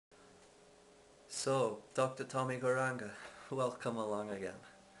So, Dr. Tommy Goranga, welcome along again.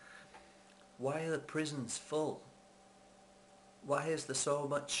 Why are the prisons full? Why is there so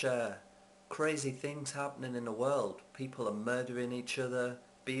much crazy things happening in the world? People are murdering each other,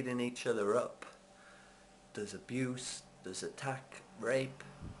 beating each other up. There's abuse, there's attack, rape.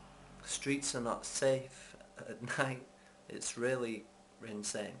 Streets are not safe at night. It's really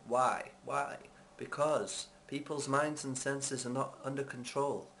insane. Why? Why? Because people's minds and senses are not under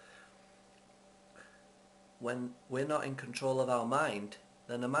control. When we're not in control of our mind,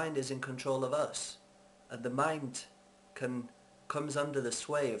 then the mind is in control of us. And the mind comes under the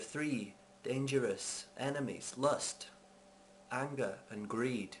sway of three dangerous enemies: lust, anger and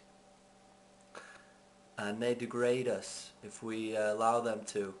greed. And they degrade us if we allow them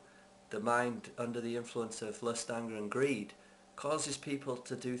to. The mind, under the influence of lust, anger and greed, causes people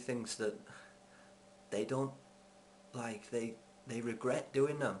to do things that they don't like. They regret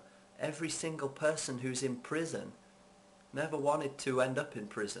doing them. Every single person who's in prison never wanted to end up in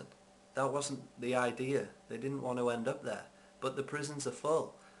prison. That wasn't the idea. They didn't want to end up there. But the prisons are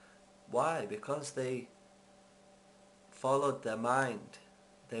full. Why? Because they followed their mind.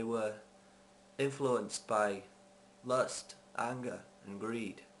 They were influenced by lust, anger and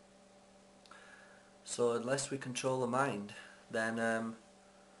greed. So unless we control the mind, then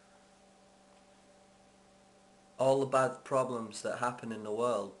all the bad problems that happen in the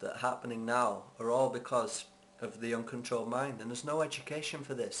world, that are happening now, are all because of the uncontrolled mind. And there's no education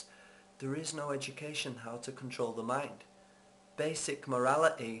for this. There is no education how to control the mind. Basic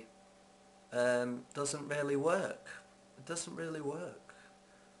morality doesn't really work. It doesn't really work.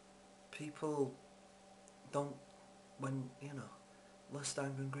 People don't, lust,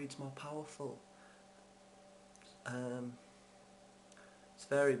 anger and greed's more powerful. It's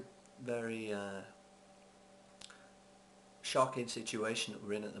very, very shocking situation that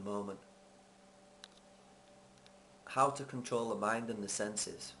we're in at the moment. How to control the mind and the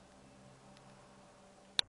senses.